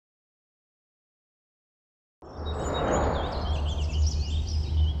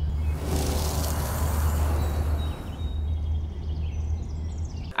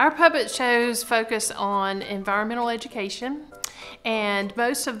Our puppet shows focus on environmental education, and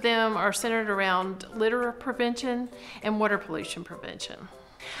most of them are centered around litter prevention and water pollution prevention.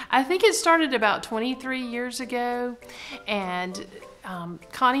 I think it started about 23 years ago, and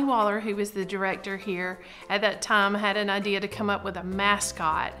Connie Waller, who was the director here at that time, had an idea to come up with a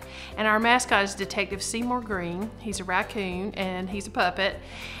mascot. And our mascot is Detective Seymore Green. He's a raccoon and he's a puppet.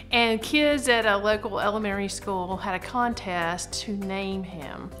 And kids at a local elementary school had a contest to name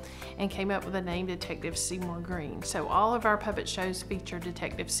him and came up with the name Detective Seymore Green. So all of our puppet shows feature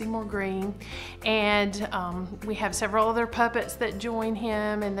Detective Seymore Green, and we have several other puppets that join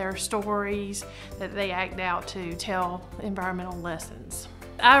him in their stories that they act out to tell environmental lessons.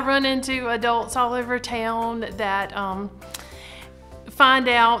 I run into adults all over town that find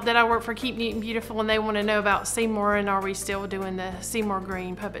out that I work for Keep Newton Beautiful, and they want to know about Seymore and are we still doing the Seymore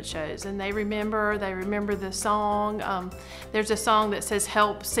Green puppet shows. And they remember the song. There's a song that says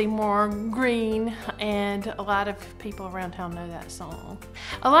 "Help Seymore Green," and a lot of people around town know that song.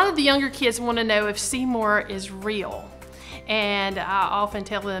 A lot of the younger kids want to know if Seymore is real, and I often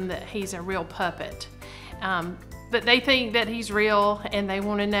tell them that he's a real puppet. But they think that he's real, and they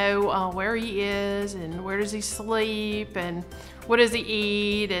want to know where he is and where does he sleep and what does he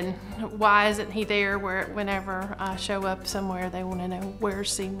eat and why isn't he there whenever I show up somewhere. They want to know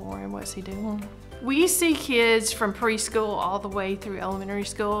where's Seymore and what's he doing. We see kids from preschool all the way through elementary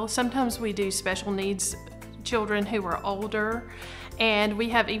school. Sometimes we do special needs children who are older, and we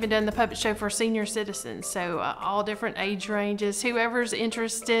have even done the puppet show for senior citizens, so all different age ranges. Whoever's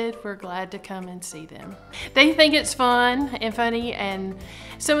interested, we're glad to come and see them. They think it's fun and funny, and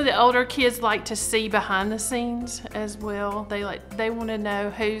some of the older kids like to see behind the scenes as well. They want to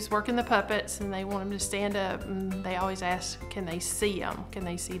know who's working the puppets, and they want them to stand up, and they always ask, can they see them? Can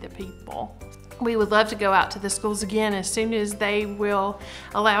they see the people? We would love to go out to the schools again as soon as they will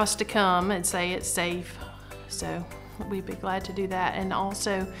allow us to come and say it's safe. So we'd be glad to do that. And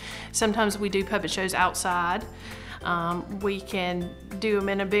also, sometimes we do puppet shows outside. We can do them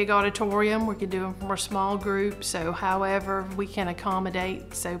in a big auditorium. We can do them for a small group. So however we can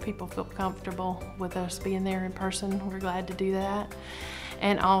accommodate so people feel comfortable with us being there in person, we're glad to do that.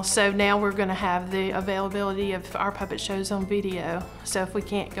 And also now we're going to have the availability of our puppet shows on video. So if we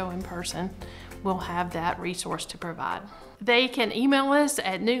can't go in person, we'll have that resource to provide. They can email us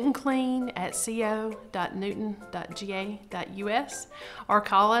at newtonclean@co.newton.ga.us or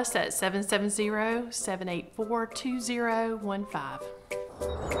call us at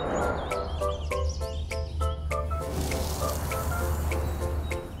 770-784-2015.